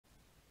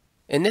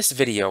In this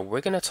video, we're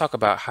going to talk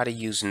about how to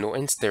use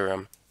Norton's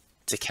theorem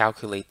to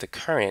calculate the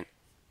current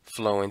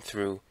flowing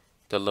through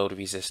the load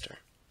resistor.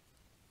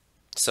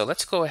 So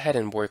let's go ahead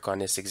and work on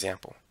this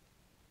example.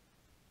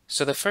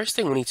 So the first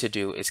thing we need to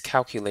do is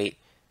calculate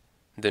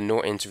the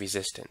Norton's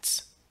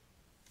resistance.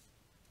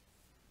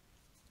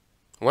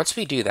 Once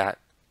we do that,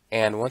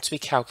 and once we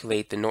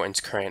calculate the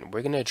Norton's current,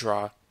 we're going to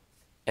draw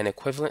an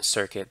equivalent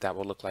circuit that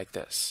will look like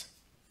this.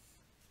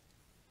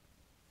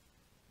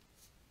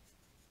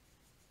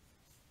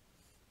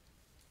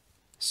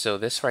 So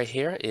this right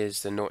here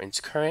is the Norton's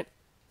current,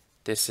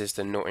 this is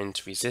the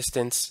Norton's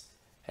resistance,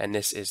 and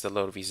this is the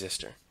load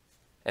resistor.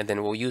 And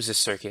then we'll use this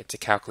circuit to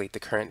calculate the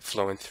current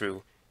flowing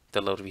through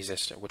the load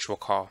resistor, which we'll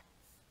call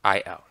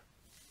IL.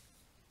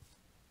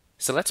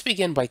 So let's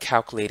begin by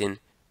calculating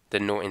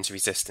the Norton's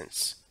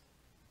resistance.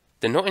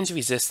 The Norton's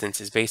resistance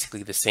is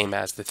basically the same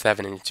as the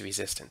Thevenin's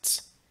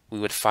resistance. We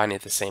would find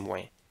it the same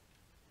way.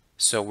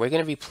 So we're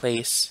going to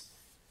replace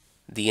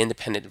the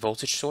independent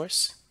voltage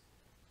source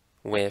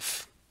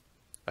with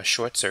a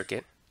short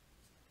circuit,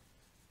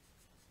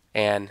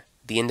 and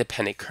the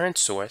independent current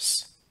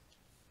source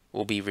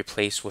will be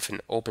replaced with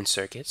an open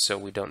circuit, so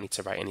we don't need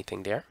to write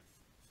anything there.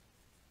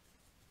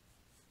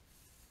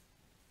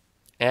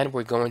 And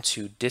we're going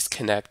to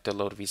disconnect the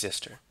load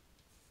resistor.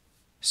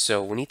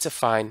 So we need to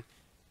find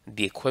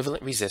the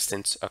equivalent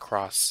resistance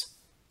across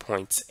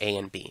points A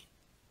and B.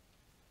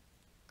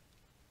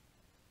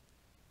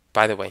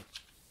 By the way,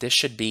 this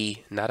should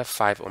be not a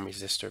 5 ohm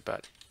resistor,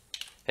 but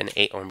an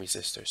 8 ohm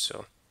resistor.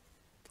 So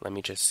let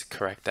me just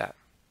correct that.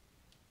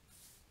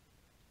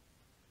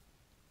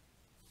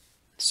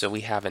 So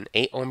we have an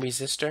 8 ohm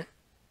resistor,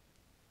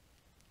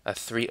 a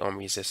 3 ohm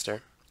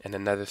resistor, and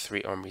another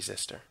 3 ohm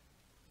resistor.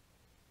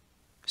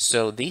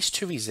 So these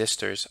two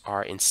resistors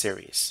are in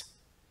series.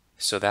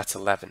 So that's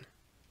 11.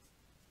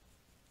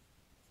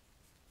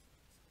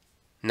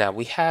 Now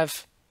we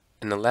have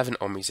an 11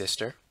 ohm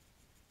resistor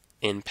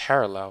in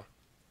parallel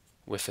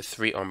with a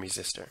 3 ohm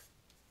resistor.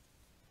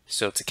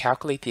 So to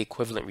calculate the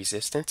equivalent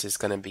resistance is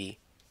going to be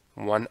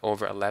 1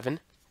 over 11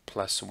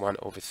 plus 1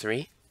 over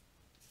 3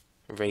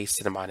 raised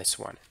to the minus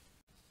 1.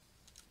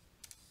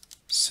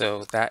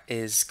 So that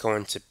is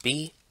going to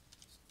be,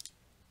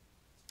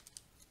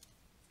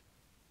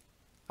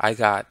 I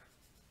got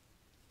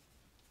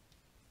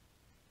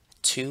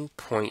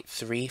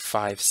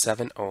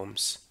 2.357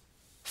 ohms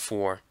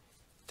for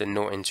the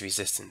Norton's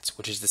resistance,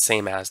 which is the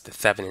same as the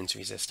Thevenin's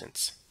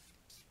resistance.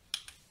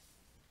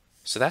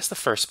 So that's the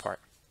first part.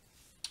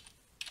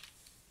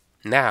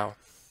 Now,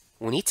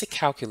 we need to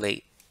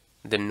calculate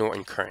the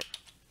Norton current.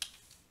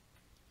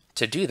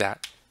 To do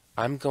that,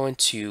 I'm going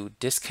to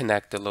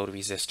disconnect the load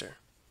resistor.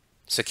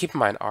 So keep in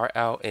mind,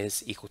 RL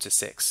is equal to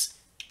 6.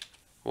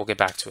 We'll get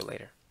back to it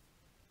later.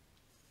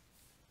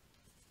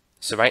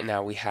 So right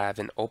now we have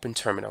an open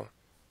terminal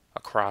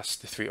across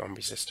the 3 ohm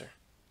resistor.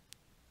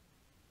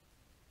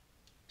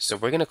 So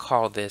we're going to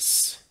call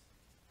this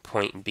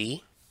point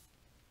B,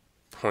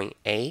 point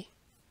A,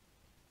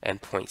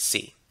 and point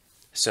C.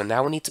 So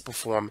now we need to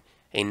perform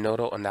a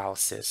nodal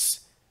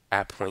analysis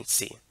at point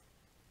C.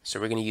 So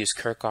we're going to use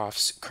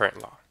Kirchhoff's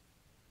current law.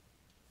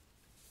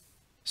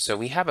 So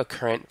we have a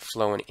current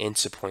flowing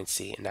into point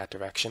C in that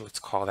direction. Let's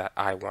call that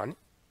I1.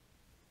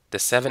 The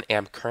 7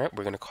 amp current,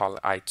 we're going to call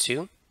it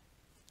I2.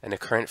 And the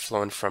current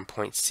flowing from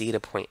point C to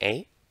point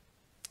A,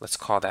 let's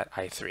call that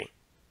I3.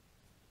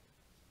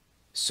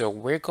 So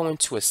we're going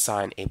to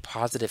assign a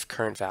positive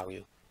current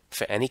value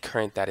for any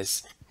current that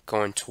is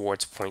going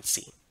towards point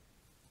C.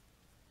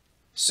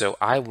 So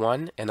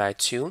I1 and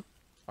I2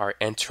 are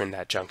entering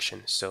that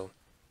junction, so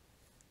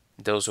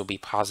those will be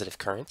positive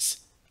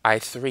currents.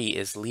 I3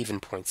 is leaving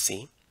point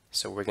C,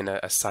 so we're going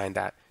to assign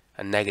that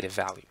a negative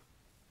value.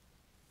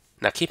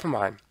 Now keep in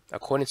mind,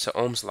 according to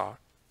Ohm's law,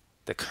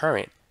 the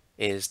current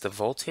is the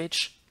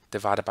voltage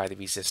divided by the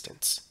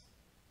resistance.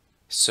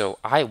 So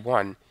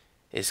I1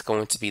 is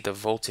going to be the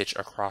voltage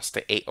across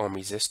the 8 ohm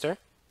resistor,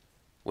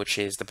 which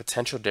is the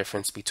potential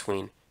difference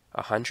between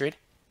 100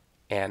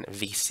 and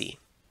VC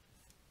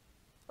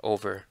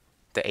over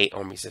the 8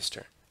 ohm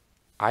resistor.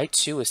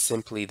 I2 is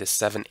simply the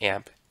 7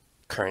 amp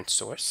current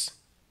source.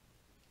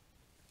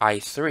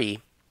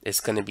 I3 is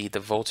going to be the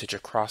voltage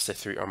across the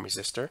 3 ohm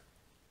resistor,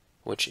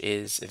 which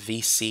is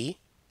VC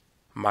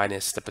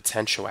minus the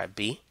potential at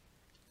B,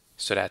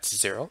 so that's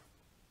 0.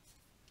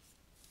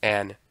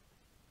 And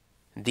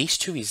these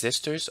two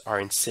resistors are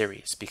in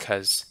series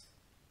because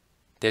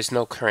there's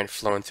no current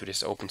flowing through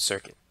this open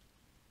circuit.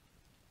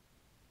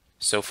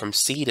 So from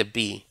C to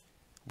B,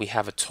 we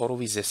have a total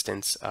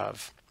resistance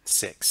of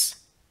 6,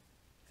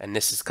 and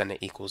this is going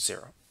to equal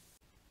 0.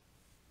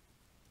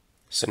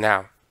 So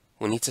now,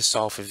 we need to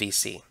solve for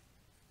VC.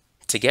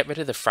 To get rid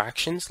of the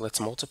fractions, let's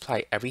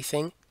multiply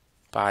everything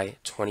by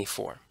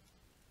 24.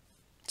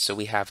 So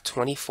we have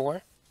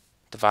 24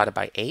 divided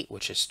by 8,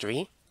 which is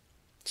 3.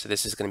 So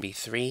this is going to be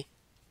 3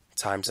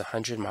 times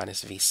 100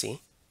 minus VC.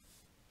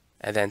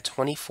 And then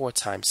 24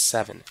 times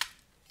 7.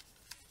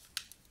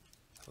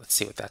 Let's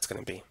see what that's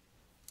going to be.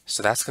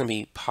 So that's going to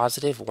be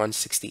positive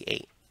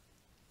 168.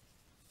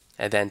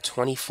 and then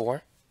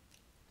 24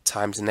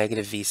 times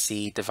negative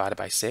VC divided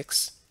by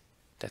 6,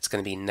 that's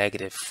going to be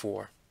negative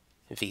 4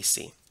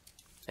 VC,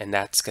 and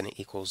that's going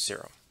to equal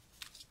 0.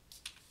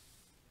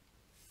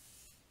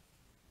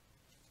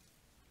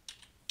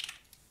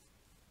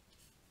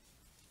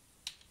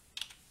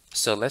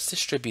 So let's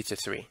distribute the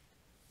 3.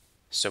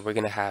 So we're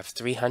going to have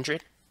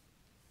 300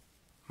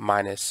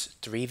 minus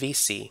 3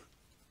 VC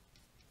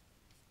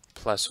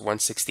plus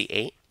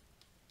 168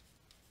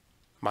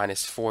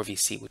 minus 4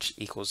 VC, which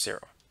equals 0.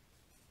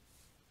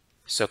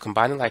 So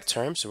combining like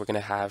terms, we're going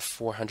to have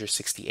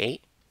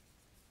 468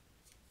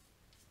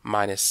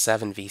 minus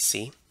 7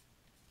 VC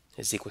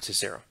is equal to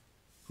 0.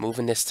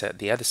 Moving this to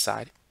the other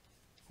side,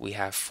 we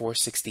have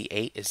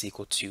 468 is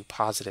equal to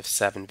positive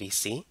 7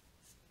 VC.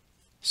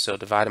 So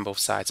dividing both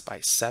sides by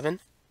 7,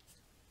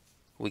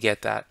 we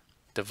get that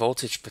the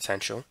voltage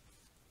potential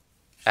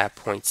at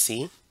point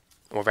C,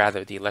 or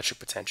rather the electric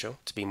potential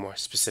to be more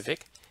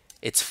specific,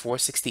 it's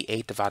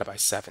 468 divided by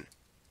 7.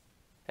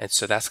 And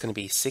so that's going to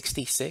be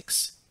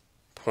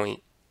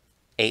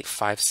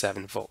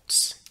 66.857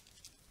 volts.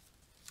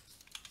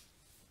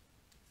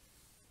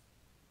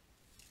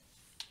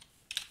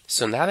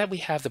 So now that we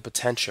have the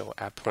potential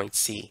at point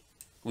C,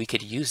 we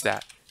could use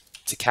that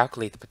to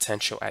calculate the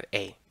potential at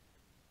A.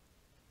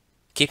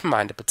 Keep in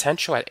mind the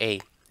potential at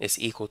A is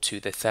equal to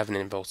the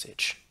Thevenin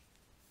voltage.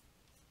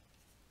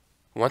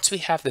 Once we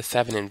have the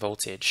Thevenin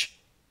voltage,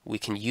 we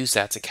can use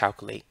that to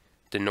calculate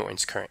the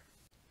Norton's current.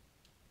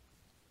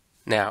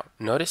 Now,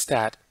 notice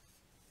that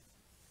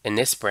in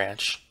this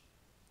branch,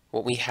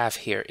 what we have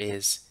here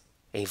is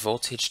a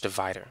voltage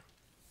divider.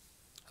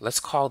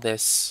 Let's call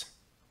this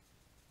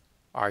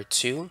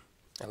R2,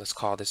 and let's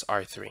call this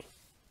R3.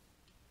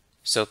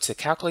 So to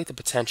calculate the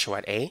potential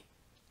at A,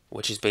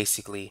 which is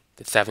basically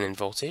the Thevenin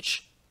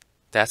voltage,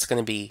 that's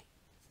going to be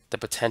the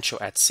potential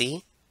at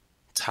C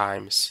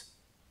times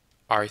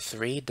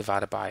R3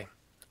 divided by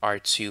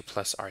R2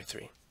 plus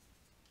R3.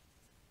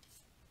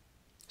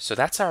 So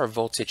that's our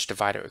voltage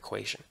divider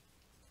equation.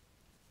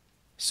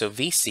 So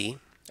VC,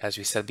 as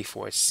we said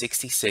before, is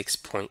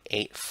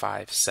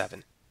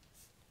 66.857.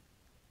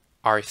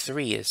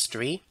 R3 is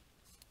 3,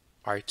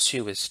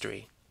 R2 is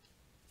 3.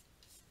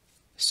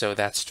 So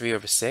that's 3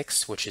 over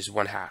 6, which is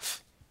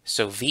 1/2.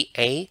 So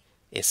VA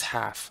is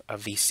half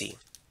of VC.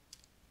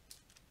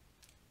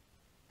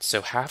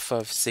 So half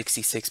of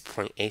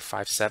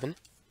 66.857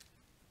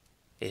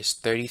 is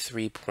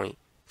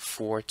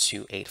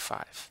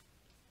 33.4285.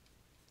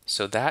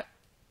 So that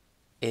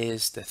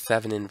is the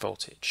Thevenin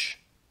voltage.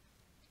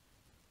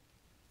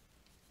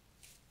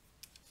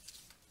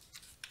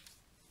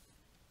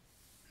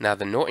 Now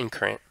the Norton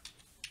current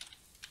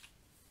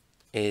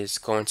is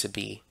going to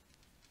be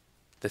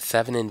the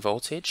Thevenin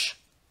voltage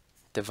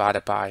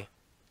divided by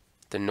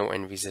the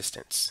Norton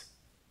resistance.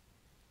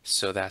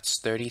 So that's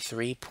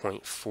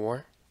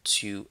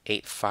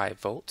 33.4285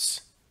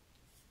 volts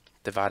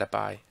divided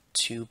by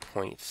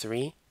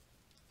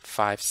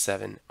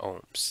 2.357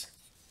 ohms.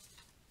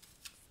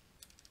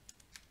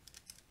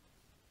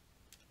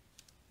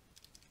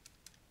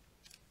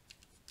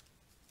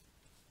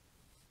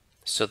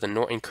 So the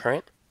Norton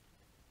current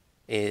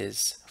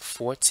is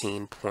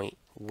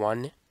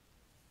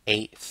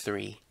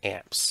 14.183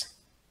 amps.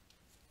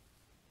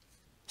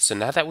 So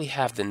now that we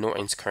have the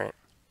Norton's current,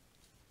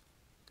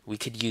 we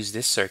could use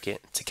this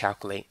circuit to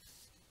calculate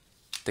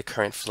the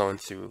current flowing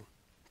through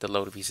the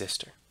load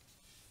resistor.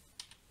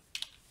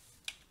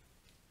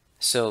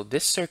 So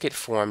this circuit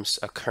forms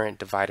a current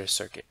divider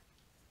circuit.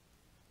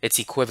 It's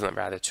equivalent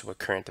rather to a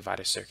current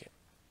divider circuit.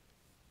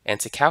 And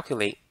to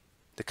calculate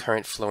the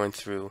current flowing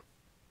through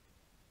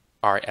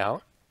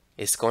RL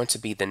is going to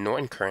be the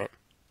Norton current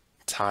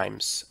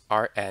times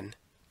RN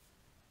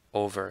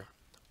over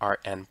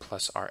RN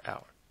plus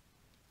RL.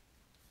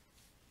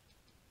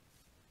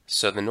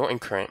 So the Norton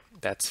current,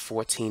 that's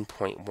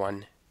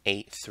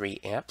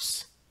 14.183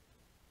 amps.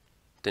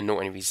 The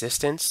Norton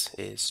resistance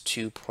is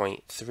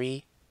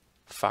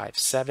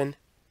 2.357.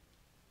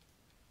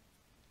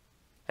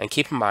 And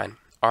keep in mind,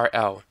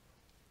 RL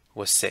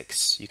was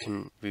 6. You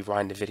can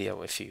rewind the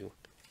video if you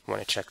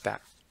want to check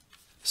that.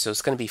 So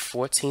it's going to be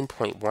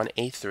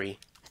 14.183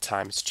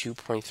 times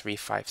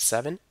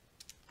 2.357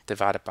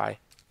 divided by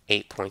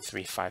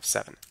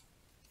 8.357.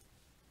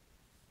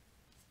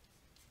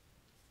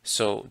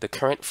 So the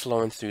current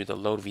flowing through the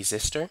load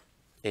resistor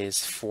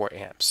is 4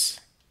 amps.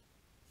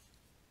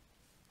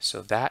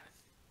 So that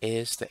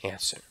is the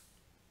answer.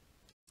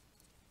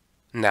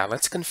 Now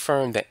let's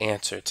confirm the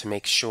answer to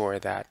make sure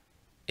that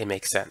it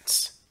makes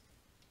sense.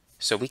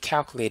 So we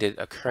calculated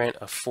a current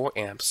of 4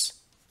 amps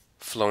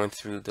flowing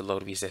through the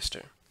load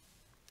resistor.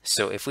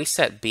 So if we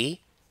set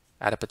B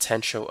at a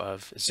potential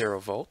of 0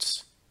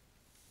 volts,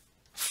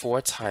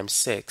 4 times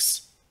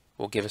 6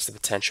 will give us the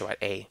potential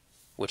at A,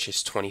 which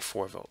is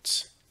 24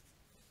 volts.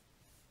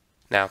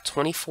 Now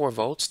 24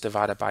 volts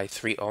divided by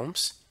 3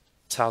 ohms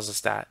tells us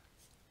that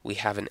we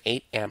have an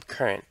 8 amp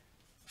current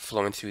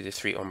flowing through the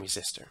 3 ohm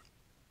resistor.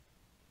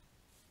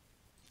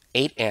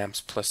 8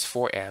 amps plus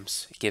 4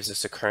 amps gives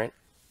us a current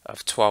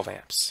of 12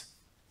 amps.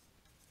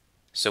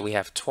 So we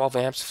have 12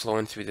 amps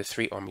flowing through the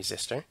 3 ohm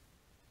resistor,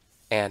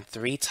 and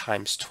 3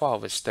 times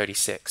 12 is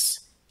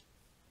 36.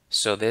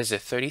 So there's a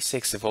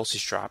 36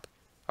 voltage drop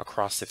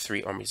across the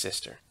 3 ohm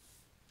resistor,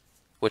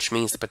 which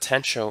means the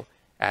potential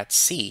at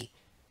C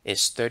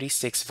is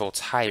 36 volts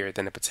higher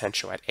than the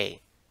potential at A.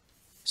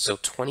 So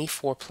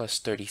 24 plus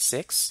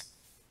 36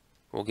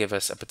 will give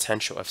us a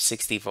potential of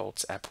 60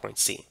 volts at point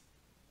C.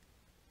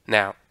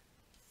 Now,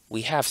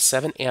 we have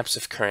 7 amps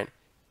of current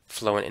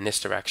flowing in this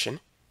direction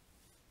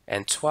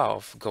and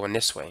 12 going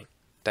this way.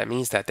 That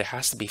means that there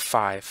has to be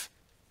 5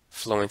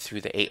 flowing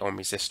through the 8 ohm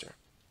resistor,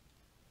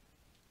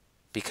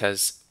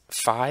 because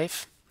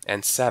 5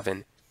 and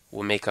 7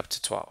 will make up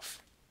to 12.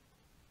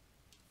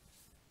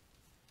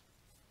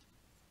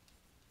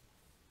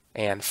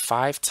 And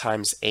 5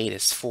 times 8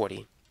 is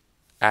 40.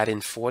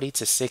 Adding 40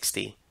 to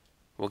 60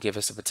 will give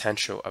us a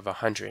potential of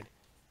 100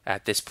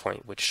 at this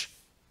point, which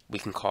we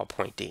can call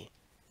point D.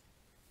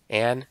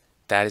 And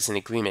that is in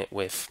agreement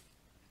with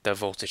the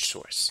voltage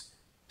source.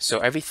 So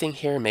everything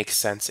here makes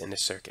sense in the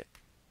circuit.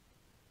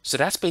 So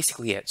that's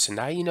basically it. So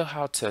now you know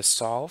how to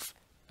solve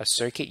a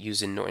circuit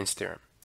using Norton's theorem.